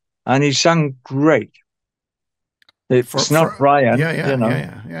sang. And he sang great. It's not Brian.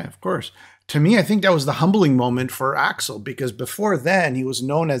 Yeah, of course. To me, I think that was the humbling moment for Axl, because before then he was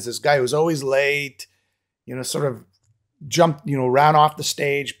known as this guy who was always late, sort of jumped, ran off the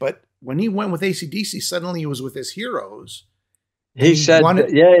stage. But when he went with AC/DC, suddenly he was with his heroes. He said,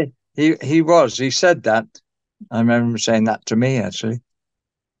 he was. He said that. I remember him saying that to me, actually.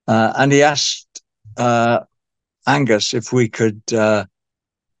 And he asked Angus if we could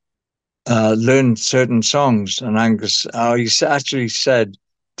learn certain songs. And Angus, he actually said,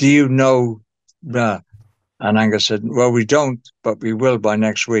 "Do you know?" And Angus said, "Well, we don't, but we will by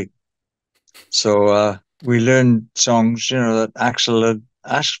next week." So we learned songs, that Axl had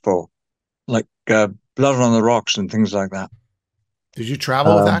asked for, like "Blood on the Rocks" and things like that. Did you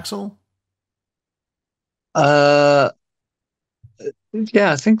travel with Axl?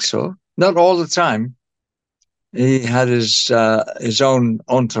 Yeah, I think so. Not all the time. He had his own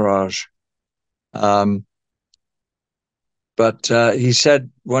entourage. But he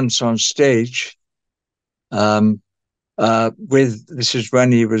said once on stage, this is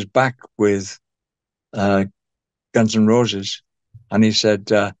when he was back with Guns N' Roses, and he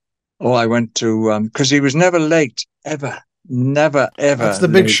said, I went to, because he was never late, ever. Never, ever. That's the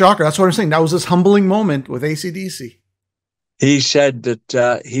big shocker. That's what I'm saying. That was this humbling moment with AC/DC. He said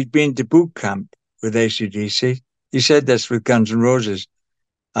that he'd been to boot camp with AC/DC. He said this with Guns N' Roses.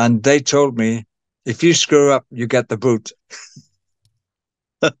 And they told me, if you screw up, you get the boot.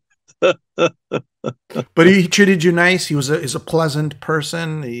 But he treated you nice. He's a pleasant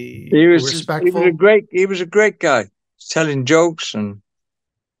person. He was respectful. He was a great guy, telling jokes and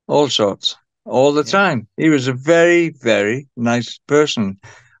all sorts all the time. He was a very, very nice person.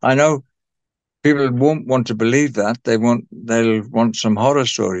 I know people won't want to believe that. They'll want some horror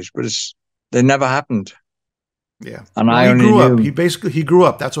stories, but they never happened. Yeah. And I only grew up. Knew. He grew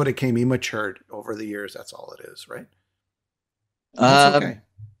up. That's what it came. He matured over the years. That's all it is, right? That's okay.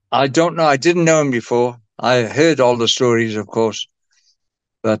 I don't know. I didn't know him before. I heard all the stories, of course,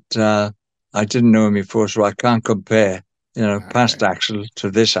 but I didn't know him before, so I can't compare, past Axl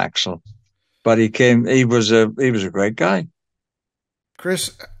to this Axl. But he was a great guy.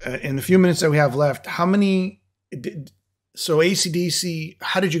 Chris, in the few minutes that we have left, how many so AC/DC,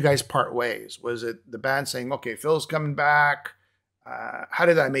 how did you guys part ways? Was it the band saying, okay, Phil's coming back? How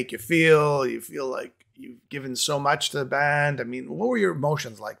did that make you feel? You feel like you've given so much to the band? I mean, what were your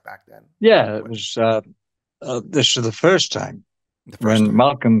emotions like back then? Yeah, it was. This was the first time The first when time.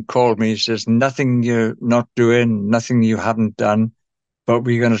 Malcolm called me. He says, "Nothing you're not doing, nothing you haven't done, but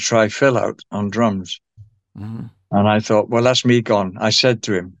we're going to try Phil out on drums." Mm-hmm. And I thought, well, that's me gone. I said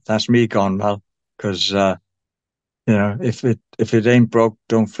to him, "That's me gone, Mal, because if it ain't broke,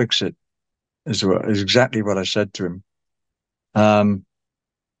 don't fix it." Is exactly what I said to him. Um,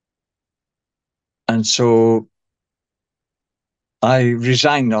 and so I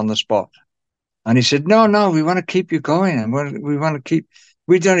resigned on the spot. And he said, "No, no, we want to keep you going, and we want to keep.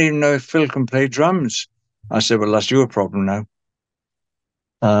 We don't even know if Phil can play drums." I said, "Well, that's your problem now.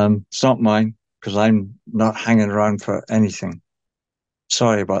 It's not mine because I'm not hanging around for anything.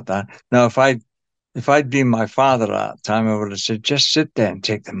 Sorry about that." Now, if I'd been my father at that time, I would have said, "Just sit there and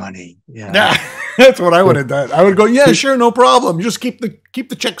take the money." Yeah, that's what I would have done. I would go, yeah, sure, no problem. Just keep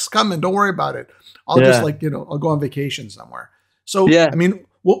the checks coming. Don't worry about it. I'll just Yeah, I'll go on vacation somewhere. So, yeah. I mean,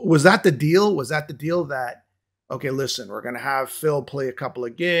 what was that the deal? Was that the deal that, okay, listen, we're going to have Phil play a couple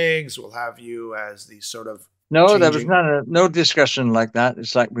of gigs. We'll have you as the sort of No, there was changing. no discussion like that.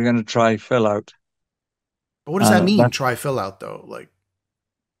 It's like we're going to try Phil out. But what does that mean? That Try Phil out though, like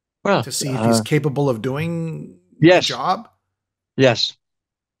well, to see if he's capable of doing the yes, job. yes,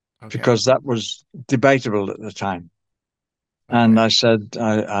 Okay. because that was debatable at the time. And Okay. I said,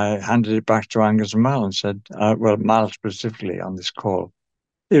 I handed it back to Angus and Mal and said, well, Mal specifically on this call.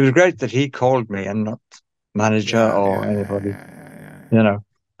 It was great that he called me and not manager Yeah. or Yeah. Yeah. anybody, Yeah. Yeah. you know.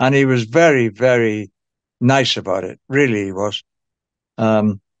 And he was very, very nice about it. Really, he was.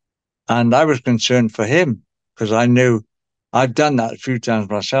 Um, and I was concerned for him because I knew I've done that a few times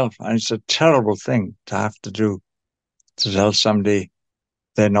myself. And it's a terrible thing to have to do, to tell somebody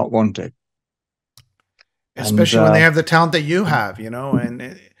they're not wanted. And Especially when they have the talent that you have,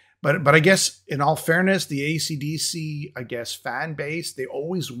 and but I guess in all fairness, the ACDC, I guess, fan base, they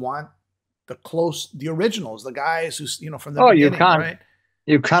always want the originals, the guys who, from the oh, beginning, right?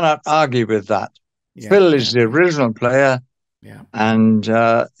 you cannot argue with that. Yeah, Phil is yeah, the yeah, original player, yeah. and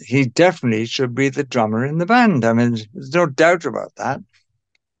he definitely should be the drummer in the band. I mean, there's no doubt about that.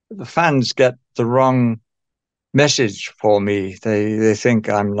 The fans get the wrong message for me. They think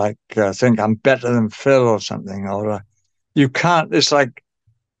think I'm better than Phil or something. Or you can't. It's like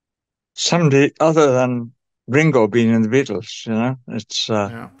somebody other than Ringo being in the Beatles. It's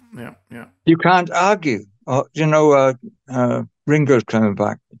Yeah, yeah, yeah, you can't argue. Ringo's coming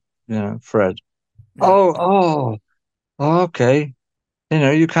back. Fred. yeah. Oh, okay.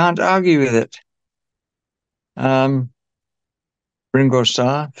 You can't argue with it. Ringo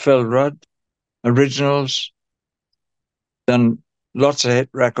Starr, Phil Rudd, originals, done lots of hit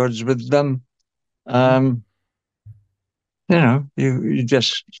records with them. Mm-hmm. Um, you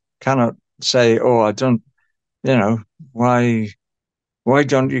just cannot say, "Oh, I don't." You know, why why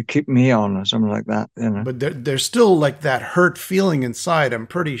don't you keep me on or something like that? But there's still like that hurt feeling inside. I'm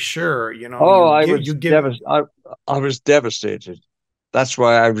pretty sure, Oh, you give. I was devastated. That's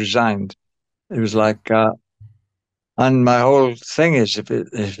why I resigned. It was Yeah. like, and my whole thing is, if it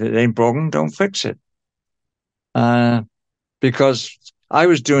ain't broken, don't fix it. Uh, because I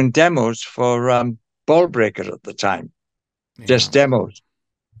was doing demos for Ballbreaker at the time, Yeah. just demos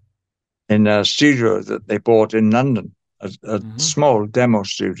in a studio that they bought in London, a Mm-hmm. small demo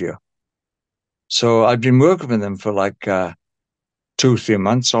studio. So I'd been working with them for like 2, 3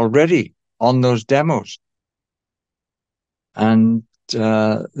 months already on those demos, and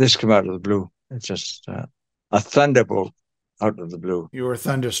this came out of the blue. It's just a thunderbolt out of the blue. You were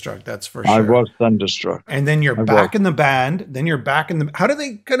thunderstruck, that's for I sure. was thunderstruck. And then you're I was. back in the band. Then you're back in the. How do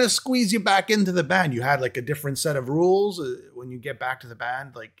they kind of squeeze you back into the band? You had like a different set of rules when you get back to the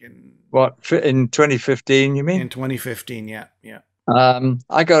band, like What, in 2015, you mean? in 2015. Yeah, yeah.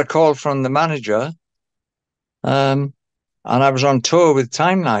 I got a call from the manager, um, and I was on tour with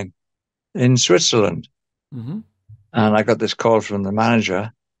Timeline in Switzerland. Mm-hmm. And I got this call from the manager.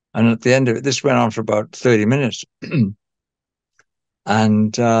 And at the end of it, this went on for about 30 minutes.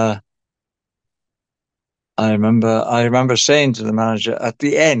 And I remember saying to the manager at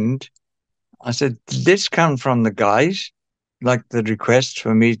the end, I said, "Did this come from the guys, like the request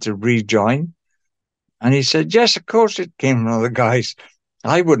for me to rejoin?" And he said, "Yes, of course it came from the guys.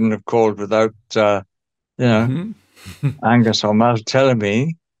 I wouldn't have called without, you know, Mm-hmm. Angus or Mal telling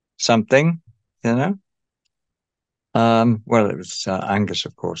me something, you know." Well, it was Angus,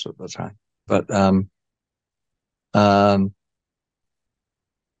 of course, at the time. But um,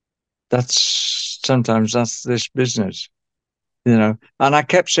 sometimes that's this business. you know. And I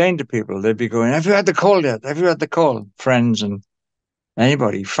kept saying to people, they'd be going, "Have you had the call yet? Have you had the call?" Friends and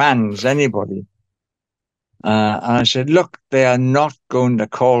anybody, fans, anybody. And I said, "Look, they are not going to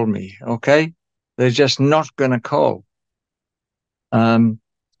call me, okay? They're just not going to call.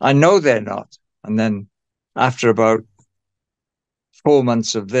 I know they're not." And then after about 4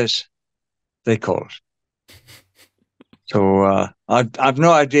 months of this, they called. So I've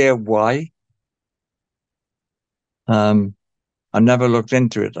no idea why. I never looked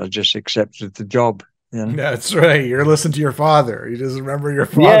into it. I just accepted the job. You know? That's right. You're listening to your father. You just remember your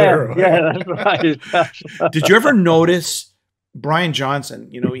Yeah, father. yeah, that's right. That's right. Did you ever notice Brian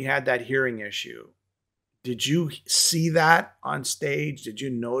Johnson? You know, he had that hearing issue. Did you see that on stage? Did you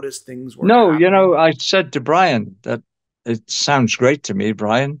notice things were No, happening? you know, I said to Brian that it sounds great to me,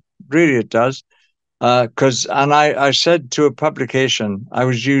 Brian. Really, it does. And I said to a publication, I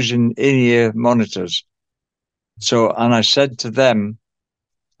was using in-ear monitors. So, and I said to them,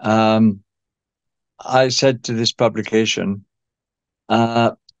 I said to this publication,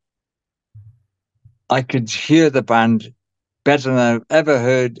 I could hear the band better than I've ever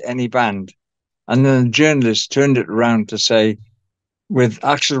heard any band. And then the journalist turned it around to say, with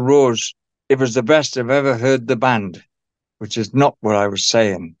Axl Rose, it was the best I've ever heard the band, which is not what I was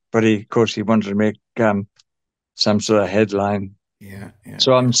saying. But of course, he wanted to make some sort of headline. Yeah.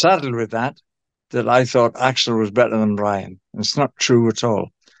 So I'm saddled with that I thought Axl was better than Brian. It's not true at all.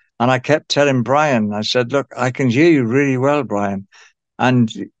 And I kept telling Brian, I said, "Look, I can hear you really well, Brian.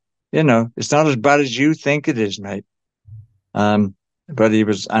 And, you know, it's not as bad as you think it is, mate." But he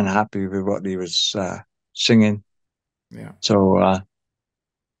was unhappy with what he was singing. Yeah. So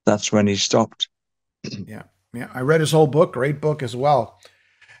that's when he stopped. Yeah. I read his whole book. Great book as well.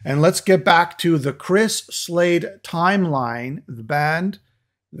 And let's get back to the Chris Slade timeline. The band,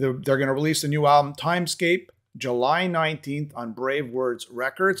 they're going to release a new album, Timescape, July 19th on Brave Words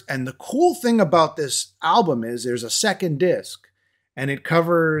Records. And the cool thing about this album is there's a second disc, and it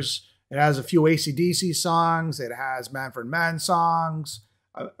has a few AC/DC songs. It has Manfred Mann songs,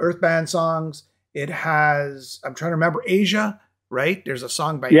 Earth Band songs. It has, I'm trying to remember, Asia, right? There's a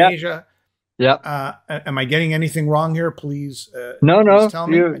song by Asia. Yeah. Am I getting anything wrong here? Please, no, please tell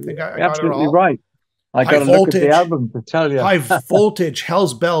me. I think I got it absolutely all. right. I got to look at the album to tell you. High Voltage,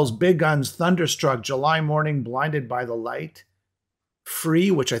 Hell's Bells, Big Guns, Thunderstruck, July Morning, Blinded by the Light, Free,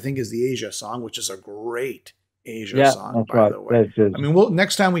 which I think is the Asia song, which is a great Asia song, by the way. I mean,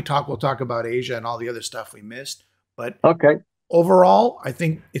 next time we talk, we'll talk about Asia and all the other stuff we missed. But overall, I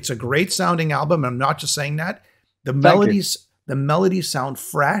think it's a great sounding album. I'm not just saying that. The melodies sound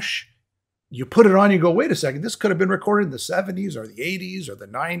fresh. You put it on, you go, wait a second, this could have been recorded in the 70s or the 80s or the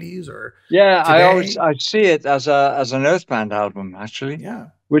 90s or today. I see it as an Earth Band album, actually. Yeah.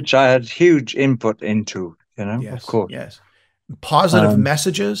 Which I had huge input into, you know, yes, of course. Yes. Positive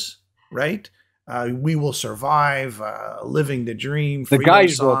messages, right? We Will Survive, Living the Dream. The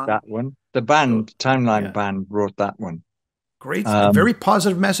guys wrote that one. The band, Timeline Band, wrote that one. Great. Very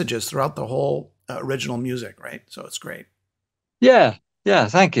positive messages throughout the whole original music, right? So it's great. Yeah.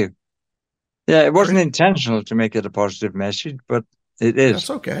 Thank you. Yeah, it wasn't intentional to make it a positive message, but it is. That's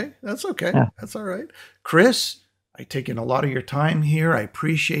okay. Yeah. That's all right. Chris, I've taken a lot of your time here. I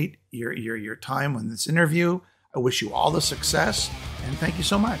appreciate your time on this interview. I wish you all the success, and thank you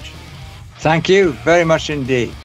so much. Thank you very much indeed.